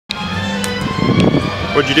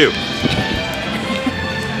What'd you do?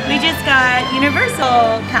 We just got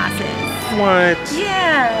Universal passes. What?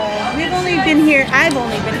 Yeah, we've only been here, I've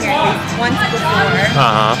only been here at least once before.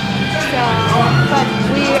 Uh-huh. So, but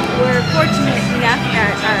we were fortunate enough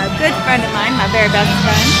that a good friend of mine, my very best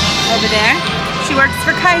friend over there, she works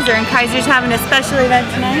for Kaiser, and Kaiser's having a special event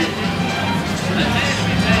tonight.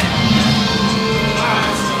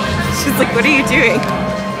 She's like, what are you doing?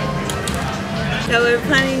 So we're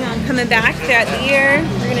planning on coming back throughout the year.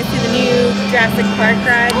 We're gonna see the new Jurassic Park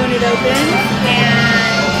ride when it opens, and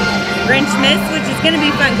Grinchmas, which is going to be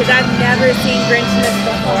fun because I've never seen Grinchmas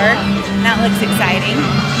before. That looks exciting.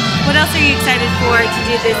 What else are you excited for to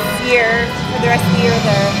do this year, for the rest of the year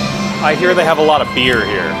there? I hear they have a lot of beer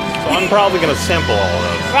here, so I'm probably going to sample all of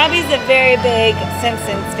those. Robbie's a very big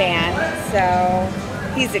Simpsons fan, so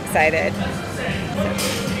he's excited. So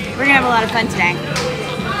we're going to have a lot of fun today.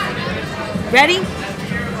 Ready?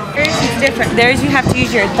 Theirs is different. Theirs you have to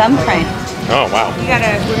use your thumbprint. Oh, wow.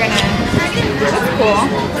 That's cool.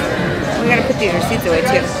 We gotta put these receipts away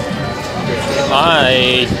too.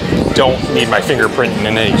 I don't need my fingerprint in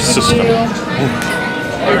any system. I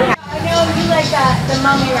know you like the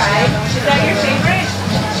mummy ride. Is that your favorite?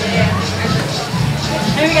 Yeah.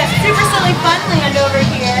 And we got Super Silly Funland over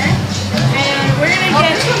here. And we're gonna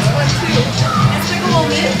get Despicable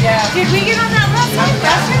Me. Yeah. Did we get on that last time?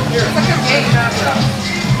 It's like a game.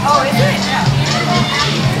 Oh, is it? Yeah.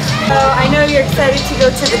 So I know you're excited to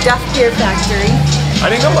go to the Duff Beer Factory. I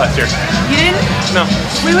didn't go last year. You didn't? No.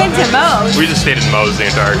 We went to Moe's. We just stayed in Moe's the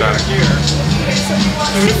entire time.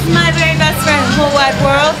 This is my very best friend in the whole wide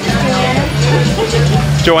world, Joanna.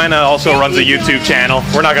 Joanna also runs a YouTube channel.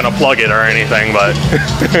 We're not going to plug it or anything, but...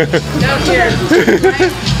 Down here.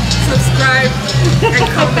 Subscribe and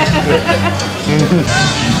comment.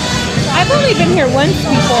 I've only been here once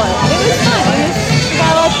before. It was fun. We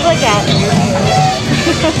got a lot to look at.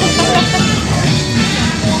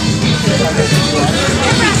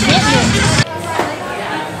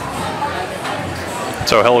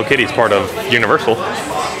 So Hello Kitty's part of Universal.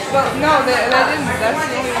 Well, no, that didn't.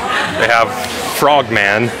 That's the only one. They have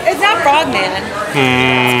Frogman. It's not Frogman.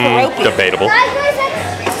 It's Debatable.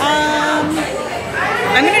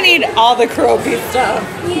 I'm gonna need all the Keroppi stuff.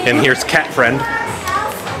 And here's Cat Friend.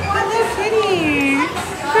 Hello Kitty.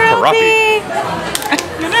 Keroppi. I'm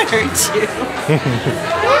gonna hurt you.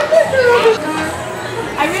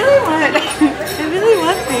 I really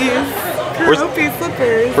want these Keroppi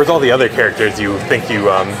slippers. Where's all the other characters you think you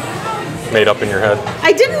made up in your head?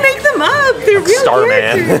 I didn't make them up. They're real Starman.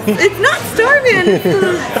 characters. It's not Starman. It's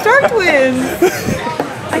the Star Twins.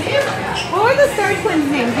 What were the Star Twins'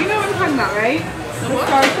 names? You know what I'm talking about, right? The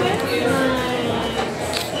Star Twins?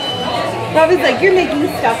 Robbie's like, you're making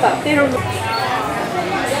stuff up. They don't.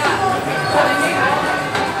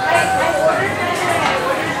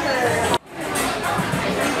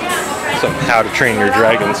 Some How to Train Your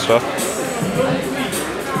Dragon stuff.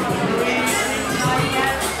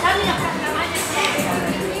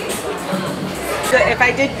 If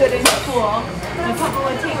I did good in school, my papa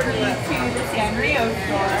would take me to the Sanrio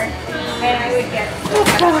store, and I would get.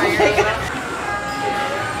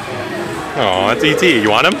 Oh, that's E.T. You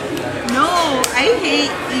want him? No, I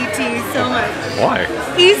hate E.T. so much. Why?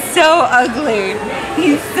 He's so ugly.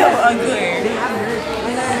 He's so ugly.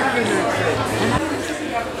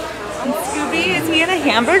 And Scooby, is he in a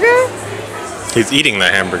hamburger? He's eating the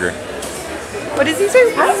hamburger. What does he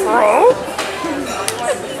say? I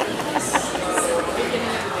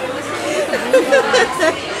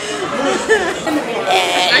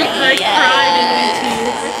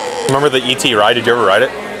cried in Remember the E.T. ride? Did you ever ride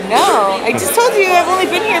it? No, I just told you I've only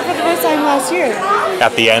been here for the first time last year.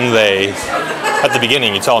 At the end, at the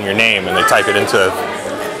beginning, you tell them your name and they type it into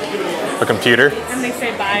a computer. And they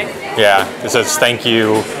say bye. Yeah, it says thank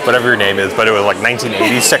you, whatever your name is, but it was like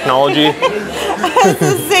 1980s technology. I was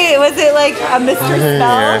to say, was it like a Mr.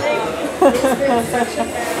 Spell? Yeah.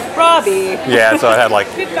 Robbie. Yeah, so it had like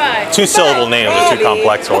Goodbye. 2-syllable names are too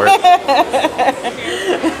complex for it.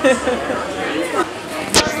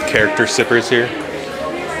 Character sippers here.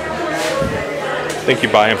 I think you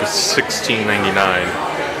buy them for $16.99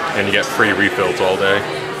 and you get free refills all day.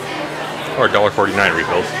 Or $1.49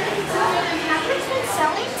 refills.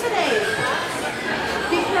 Selling today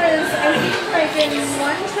because I think like in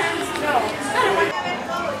one times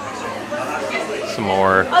Some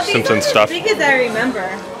more Oh, these Simpsons aren't stuff. as big as I remember.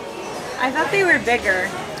 I thought they were bigger.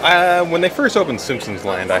 When they first opened Simpsons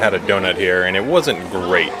Land, I had a donut here and it wasn't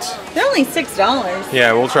great. They're only $6.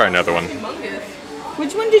 Yeah, we'll try another one.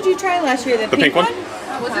 Which one did you try last year? The pink one?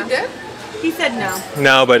 Was it good? He said no.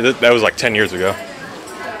 No, but that was like 10 years ago.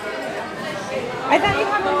 I thought you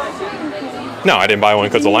had one last year. No, I didn't buy one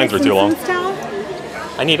because the lines were too long. Simpsons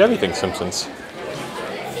towel? I need everything Simpsons.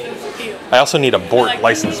 I also need a Bort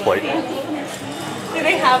license plate. Do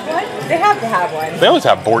they have one? They have to have one. They always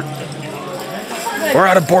have Bort. We're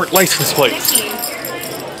out of Bort license plates. Mickey.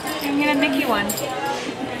 I'm gonna Mickey one.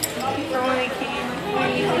 For when we came,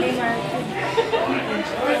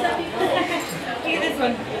 Hey, this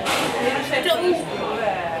one.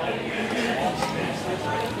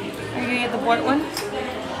 Are you gonna get the Bort one?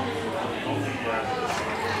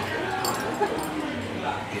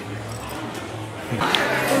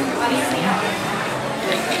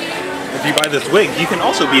 If you buy this wig, you can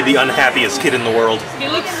also be the unhappiest kid in the world. He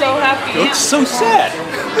looks so happy. He looks so sad.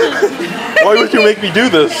 Why would you make me do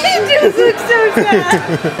this? He just looks so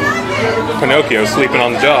sad. Pinocchio's sleeping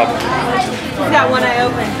on the job. He's got one eye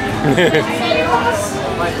open.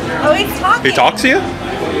 Oh, he's talking. He talks to you?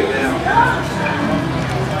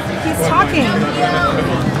 He's talking.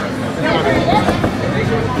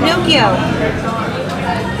 Pinocchio.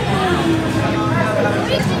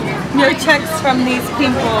 No checks from these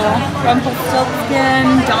people.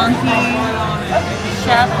 Rumpelstiltskin, donkey,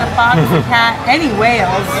 chef, the fox, the cat, any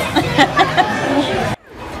whales.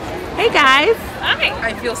 Hey guys. Hi.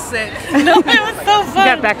 I feel sick. No, it was so fun.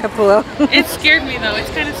 Got back up a little. It scared me though. It's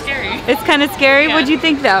kind of scary. It's kind of scary. Yeah. What'd you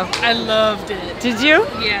think though? I loved it. Did you?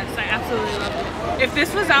 Yes, I absolutely loved it. If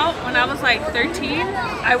this was out when I was like 13,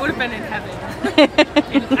 I would have been in heaven.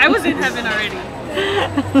 I was in heaven already.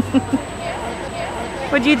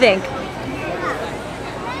 What'd you think?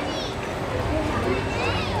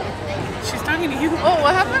 She's talking to you. Oh,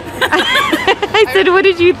 what happened? I said, what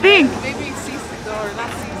did you think? Maybe seasickness or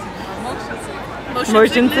not seasickness.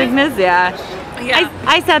 Motion sickness? Yeah. Yeah.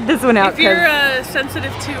 I sat this one out. If you're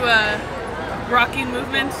sensitive to rocking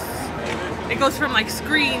movements, it goes from like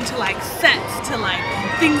screen to like sets to like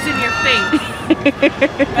things in your face.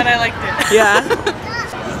 But I liked it. Yeah.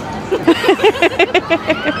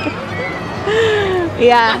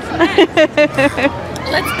 Yeah.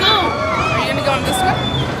 Let's go. Are you gonna go on this one?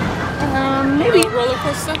 Maybe. Roller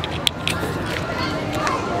coaster.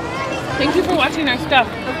 Thank you for watching our stuff.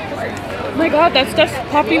 Oh my god, that stuff's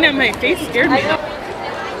popping at my face. Scared me.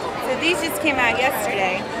 So these just came out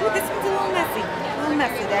yesterday. Ooh, this one's a little messy. A little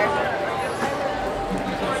messy there.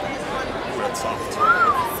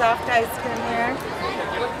 Soft ice cream here.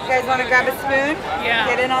 You guys want to grab a spoon? Yeah.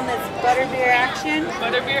 Get in on this butterbeer action.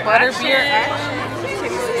 Butterbeer action.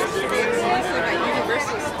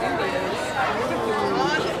 Universal Studios.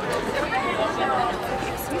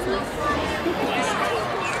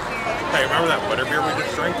 Hey, remember that butterbeer we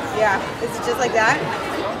just drank? Yeah. Is it just like that?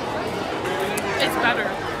 It's better.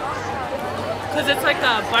 Because it's like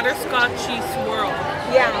a butterscotchy swirl.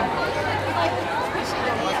 Yeah.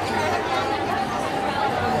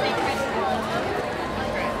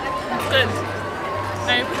 It's good.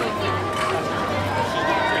 I approve.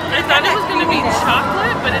 I thought it was going to be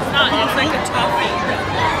chocolate, but it's not. It's like a toffee.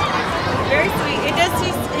 Very sweet. It does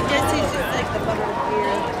taste just like the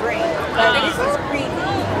butterbeer grain. But it is creamy.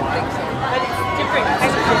 But it's different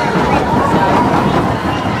texture.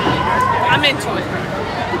 I'm into it.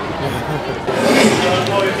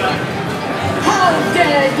 How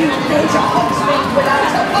dare you build a hot spring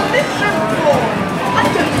without a permission form? I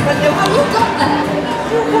don't even know how you got there.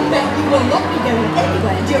 You can bet you will not be going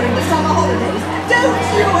anywhere during the summer holidays. Don't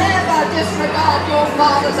you ever disregard your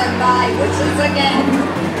father's and my wishes again.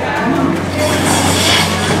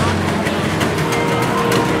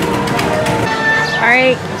 All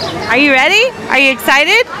right. Are you ready? Are you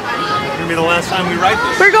excited? It's gonna be the last time we ride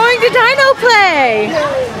this. We're going to Dino Play.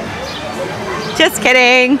 Just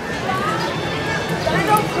kidding.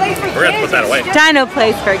 We're gonna put that away. Dino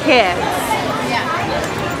Place for kids.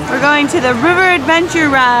 We're going to the River Adventure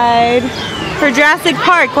Ride for Jurassic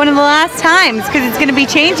Park, one of the last times, because it's going to be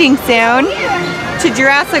changing soon to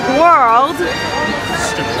Jurassic World.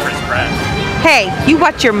 Stupid Chris Pratt. Hey, you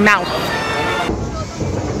watch your mouth.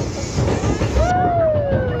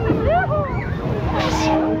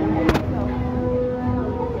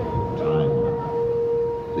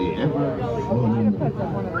 The ever-flowing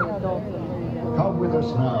river. Come with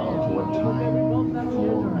us now to a time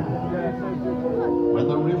for man. When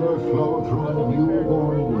the river flowed through a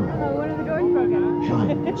newborn world.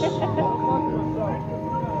 Giants walk the earth.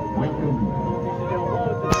 Welcome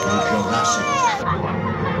to Jurassic Park.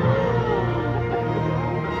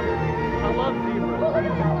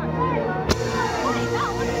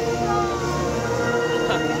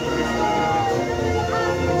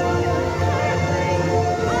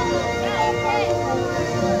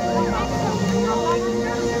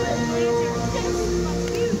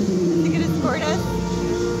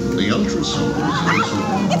 The ultrasonic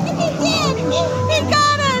He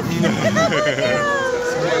got us!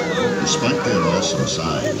 Despite their awesome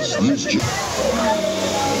size, these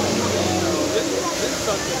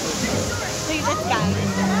Look at this guy.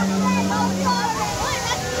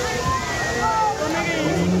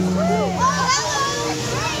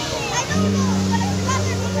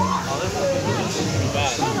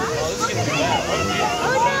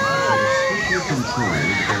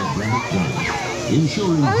 controlled organic growth,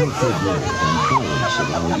 ensuring healthy growth and balance of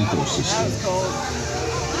our ecosystem.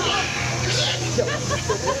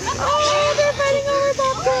 Oh, they're fighting over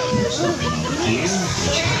popcorn.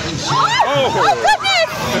 Oh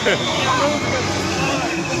goodness!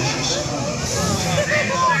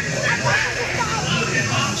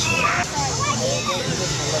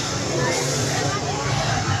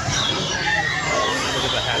 Look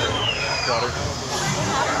at the hat of water.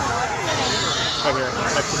 Right here,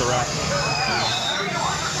 next to the rock.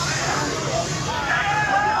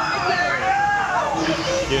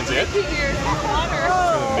 You didn't see it?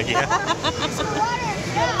 Mickey hat.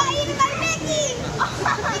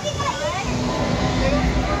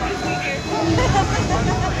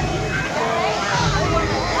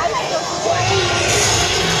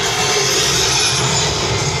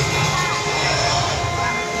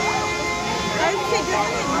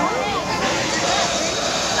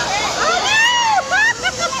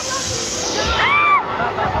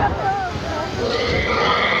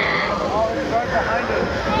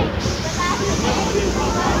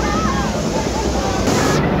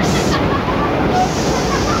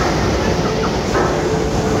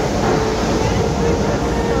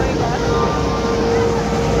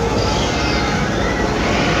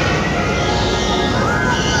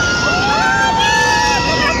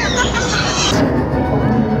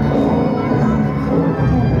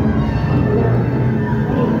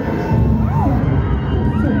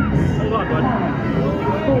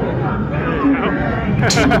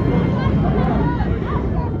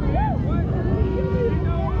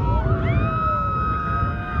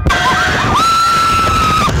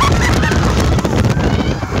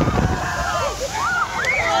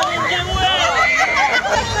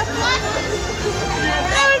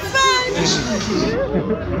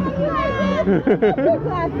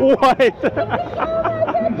 What? What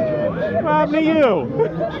happened to you? He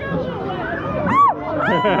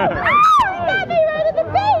got me right in the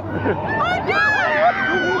face! Oh no!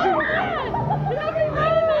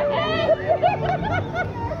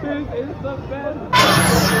 This is the best.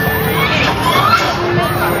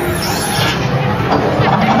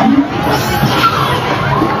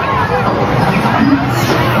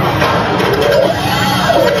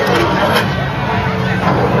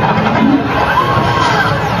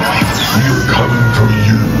 We're coming for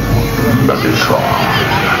you, Megatron.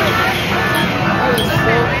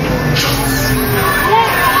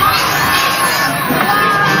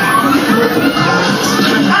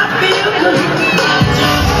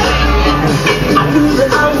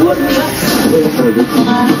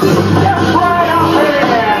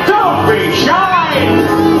 Don't be shy!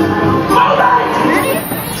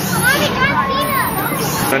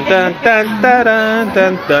 Dun dun dun dun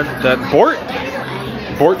dun dun dun. Bort?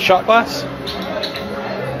 Bort shot glass? I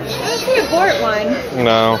don't see a Bort one.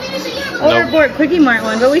 No. Or Nope. Bort Quickie Mart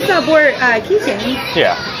one, but we saw Bort keychains.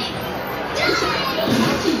 Yeah.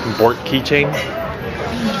 Bort keychain.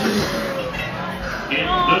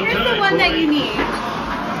 Oh, here's the one that you need.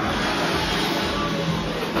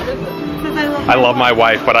 I love my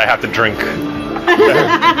wife, but I have to drink.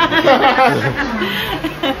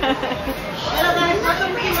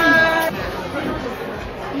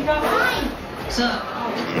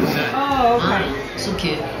 Oh, okay. So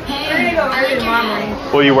cute. We're gonna go over to Mommy.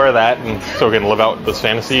 Will you wear that and so we can live out this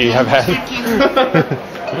fantasy you have had?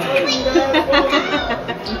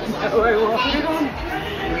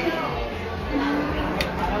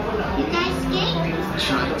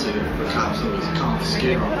 Trying to. The cops always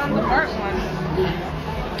confiscate our On the art one.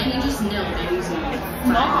 And you just know they're using it.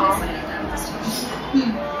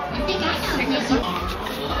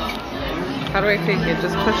 How do I take it?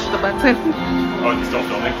 Just push the button. Oh, it's still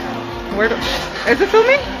filming? Where do, is it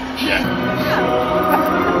filming? Yeah.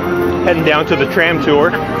 Heading down to the tram tour.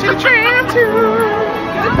 Tram tour.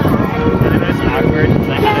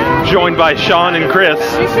 Joined by Sean and Chris.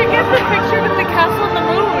 We should get the picture with the castle on the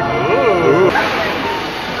moon. Ooh.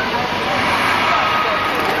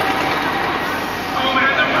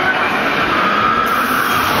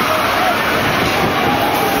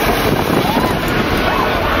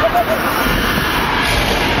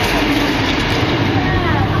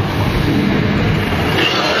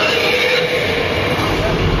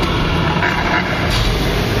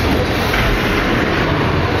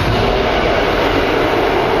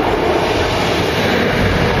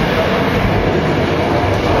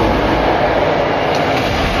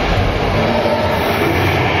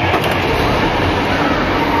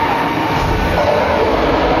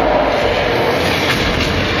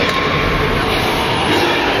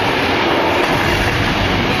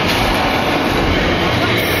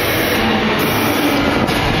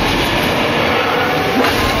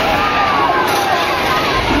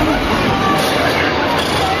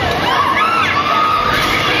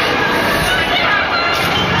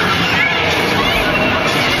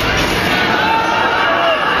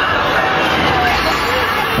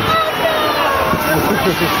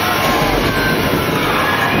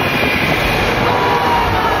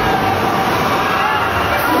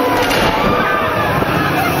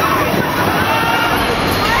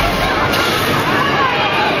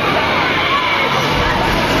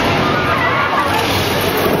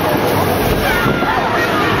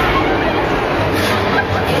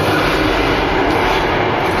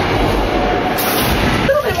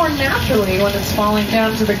 when it's falling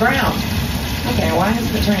down to the ground. Okay, why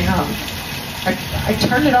isn't it turning off? I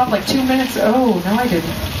turned it off like 2 minutes. Oh, no I didn't.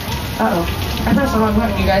 Uh-oh. I pressed the wrong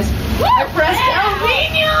button, you guys. I pressed El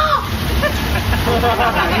Nino! You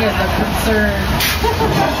guys look concerned.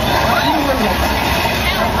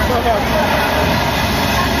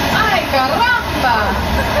 Ay, caramba!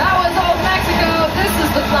 That was old Mexico. This is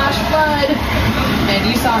the flash flood. And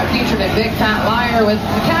you saw it featured a Big Fat Liar with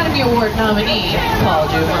Academy Award nominee Paul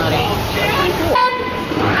Giamatti.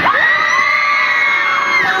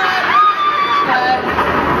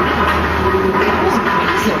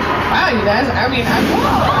 Wow, you guys, I mean,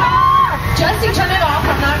 Jesse, turn it off.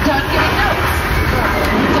 I'm not done giving notes.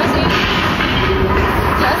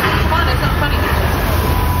 Jesse, come on, it's not funny.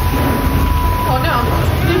 Oh no,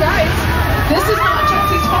 you guys, this is not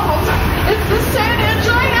Jesse's fault. It's the San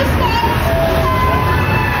Andreas fault.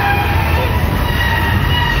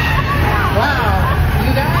 Wow,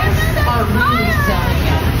 you guys are really selling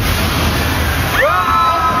it.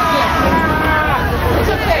 It's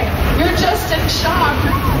okay. You're just in shock.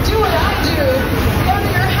 Do what I do. Go to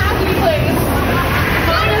your happy place.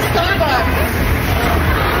 Find a Starbucks.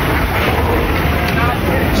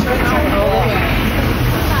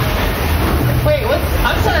 Wait,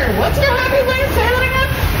 I'm sorry, what's your happy place? Say that again?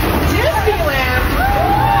 Disneyland.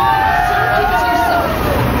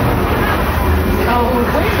 Oh,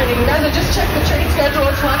 wait a minute, you guys, I just checked the train schedule.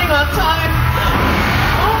 It's running on time.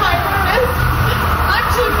 Oh my goodness. I'm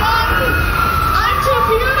too young. I'm too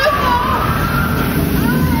beautiful.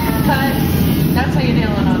 Cut. That's how you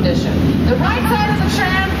nail an audition. The right side of the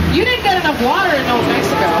tram, you didn't get enough water in Old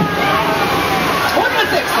Mexico. We're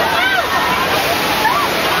gonna fix that.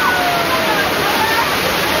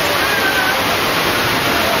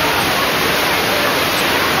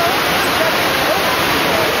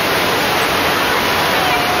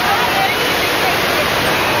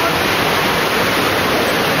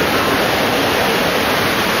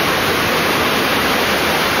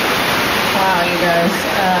 Guys,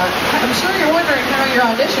 I'm sure you're wondering how your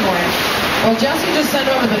audition went. Well, Jesse just sent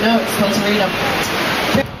over the notes. Let's read them.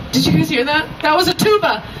 Did you guys hear that? That was a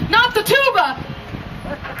tuba, not the tuba.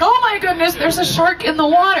 Oh my goodness, there's a shark in the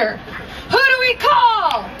water. Who do we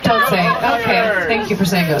call? Don't say. Okay, thank you for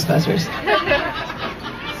saying Ghostbusters.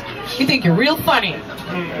 You think you're real funny.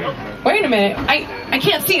 Wait a minute, I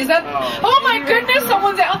can't see. Is that? Oh my goodness,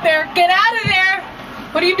 someone's out there. Get out of there.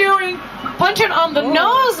 What are you doing? Punching on the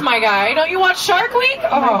nose, my guy. Don't you watch Shark Week?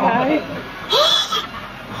 Oh.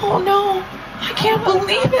 Oh no. I can't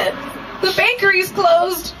believe it. The bakery's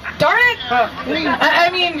closed. Darn it. I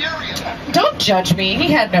mean, don't judge me.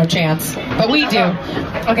 He had no chance. But we do.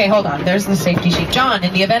 Okay, hold on. There's the safety sheet. John,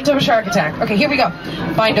 in the event of a shark attack. Okay, here we go.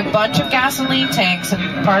 Find a bunch of gasoline tanks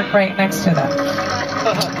and park right next to them.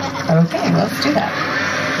 Okay, let's do that.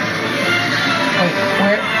 Wait,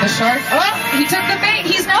 where? The shark? Oh, he took the bait.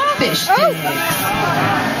 He's no fish sticks.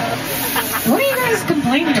 What are you guys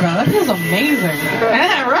complaining about? That feels amazing.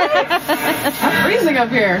 Yeah, right? I'm freezing up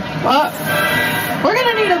here. We're going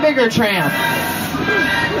to need a bigger tram.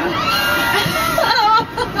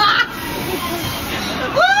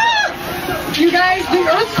 You guys, the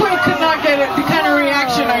earthquake could not get it. The kind of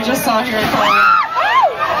reaction I just saw here in Colorado.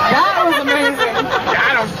 That was amazing.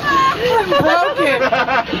 Got him. I'm broken.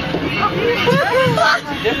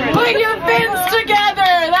 Put your fins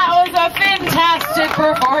together. That was a fantastic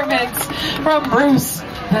performance from Bruce,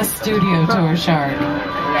 the studio tour shark.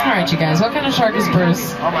 All right, you guys, what kind of shark is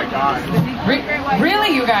Bruce? Oh my God.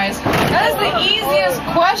 Really, you guys? That is the easiest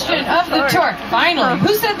question of the tour. Finally,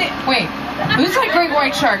 who said the? Wait, who said great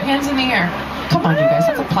white shark? Hands in the air. Come on, you guys,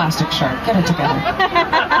 that's a plastic shark. Get it together.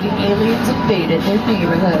 The aliens invaded their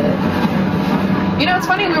neighborhood. You know, it's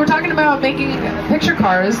funny, we were talking about making picture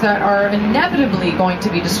cars that are inevitably going to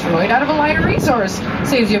be destroyed out of a lighter resource.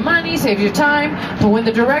 Saves you money, saves you time, but when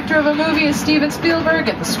the director of a movie is Steven Spielberg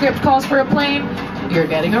and the script calls for a plane, you're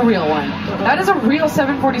getting a real one. That is a real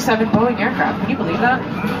 747 Boeing aircraft. Can you believe that?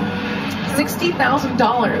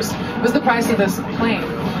 $60,000 was the price of this plane.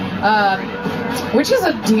 Which is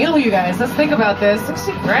a deal, you guys. Let's think about this.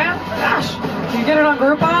 60 grand? Gosh, can you get it on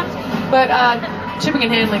Groupon? But shipping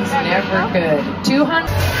and handling's never good. 200.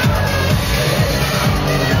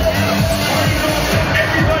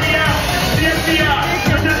 Everybody out! CFC out!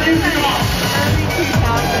 Turn that music off!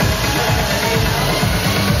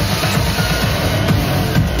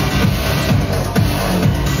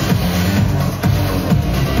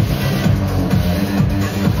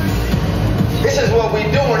 This is what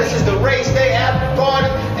we're doing. This is the race they have gone.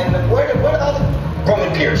 And where the other?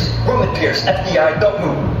 Roman Pierce, FBI, don't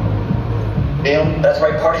move. Damn, that's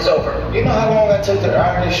right, party's over. You know how long I took to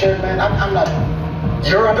iron this shirt, man? I'm not.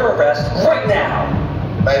 You're under arrest right now.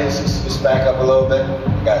 Ladies, just back up a little bit.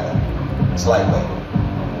 Got it. It's lightweight.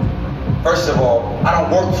 First of all, I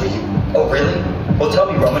don't work for you. Oh, really? Well, tell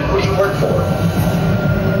me, Roman, who do you work for?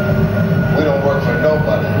 We don't work for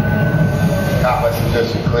nobody. I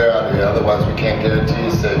suggest you clear out of here, otherwise we can't guarantee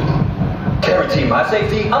your safety. Guarantee my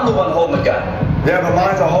safety? I'm the one holding the gun. Yeah, but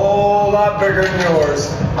mine's a whole lot bigger than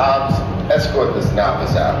yours. Escort this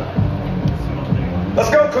novice out. Let's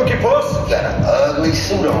go, Cookie Puss. You got an ugly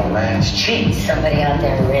suit on, man. It's cheap. Somebody out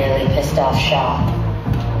there really pissed off Shaw.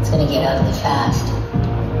 It's gonna get ugly fast.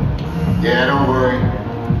 Yeah, don't worry.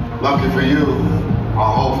 Lucky for you,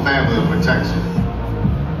 our whole family will protect you.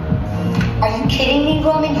 Are you kidding me,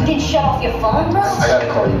 Roman? You didn't shut off your phone, bro? I gotta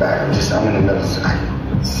call you back. I'm in the middle of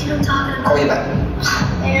something. See what I'm talking about? Call you back.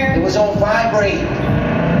 There. It was on vibrate.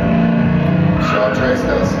 Shaw traced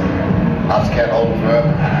us. Ops can't hold him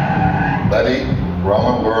forever. Letty,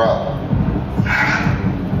 Roman, we're up.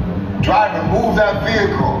 Driver, move that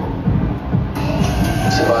vehicle.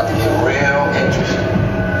 It's about to get real interesting.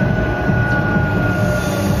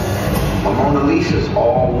 My Mona Lisa's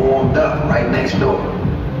all warmed up right next door.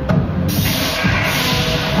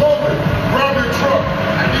 Roman, grab your truck.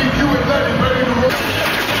 I need you and Letty ready to roll.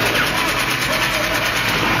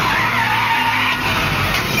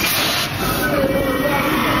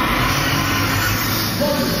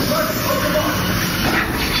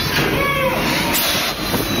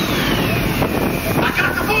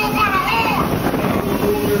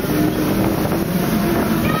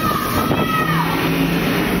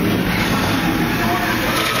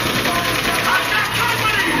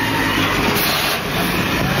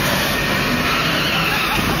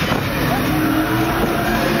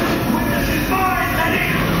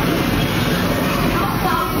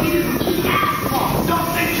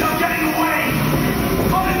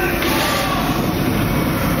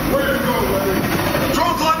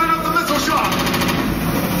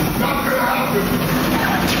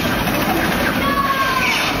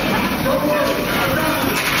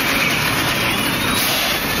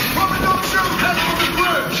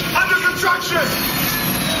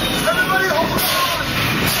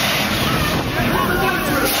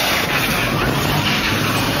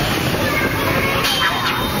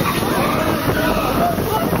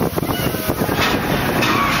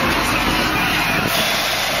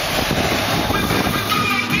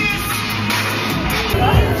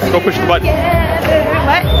 Go push the button.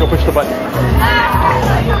 What? Go push the button.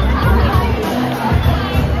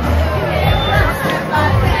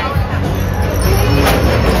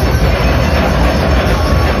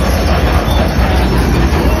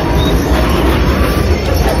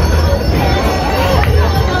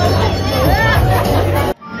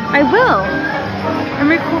 I will. I'm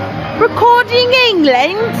recording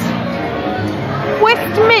England.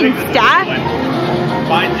 Westminster.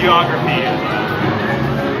 Find geography.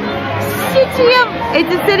 It's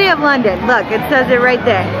the city of London. Look, it says it right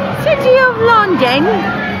there. City of London.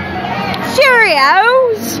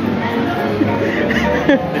 Cheerios.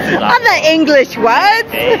 Other English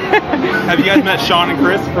words. Have you guys met Sean and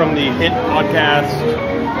Chris from the hit podcast?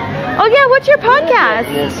 Oh yeah, what's your podcast?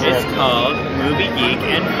 It's called Movie Geek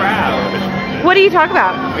and Proud. What do you talk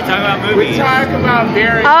about? We talk about movies. We talk about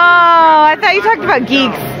very... Oh, I thought you talked about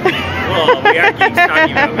geeks. Well, we are geeks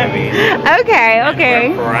talking about movies. Okay, okay.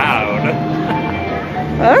 We're proud.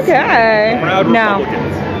 Okay. Proud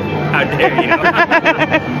Republicans. How dare you?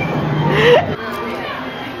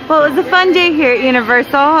 Well, it was a fun day here at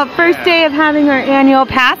Universal. First day of having our annual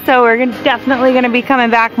pass, so we're definitely going to be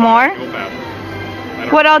coming back more.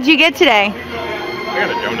 What all did you get today? I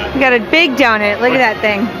got a donut. You got a big donut. Look at that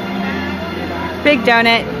thing. Big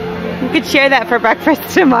donut. You could share that for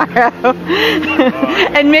breakfast tomorrow.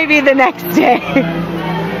 And maybe the next day.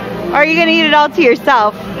 Or are you going to eat it all to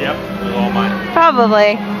yourself? Yep, it's all mine.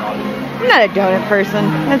 Probably. I'm not a donut person.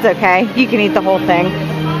 That's okay. You can eat the whole thing.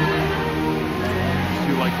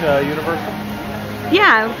 You like Universal?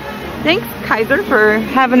 Yeah. Thanks, Kaiser, for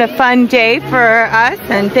having a fun day for us.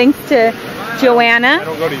 And thanks to Joanna. I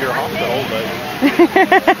don't go to your hospital, but...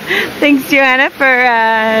 Thanks, Joanna,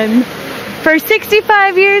 for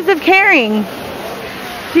 65 years of caring.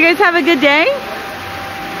 Do you guys have a good day?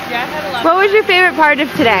 Yeah, I had a lot. What was your favorite part of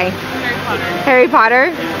today? Harry Potter. Harry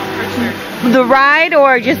Potter? For sure. The ride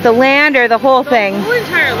or just the land or the whole thing? The whole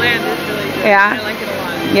entire land is really good. Yeah. I like it a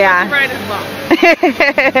lot. Yeah. The ride as well.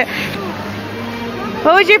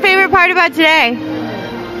 What was your favorite part about today?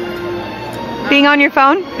 Being on your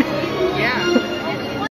phone?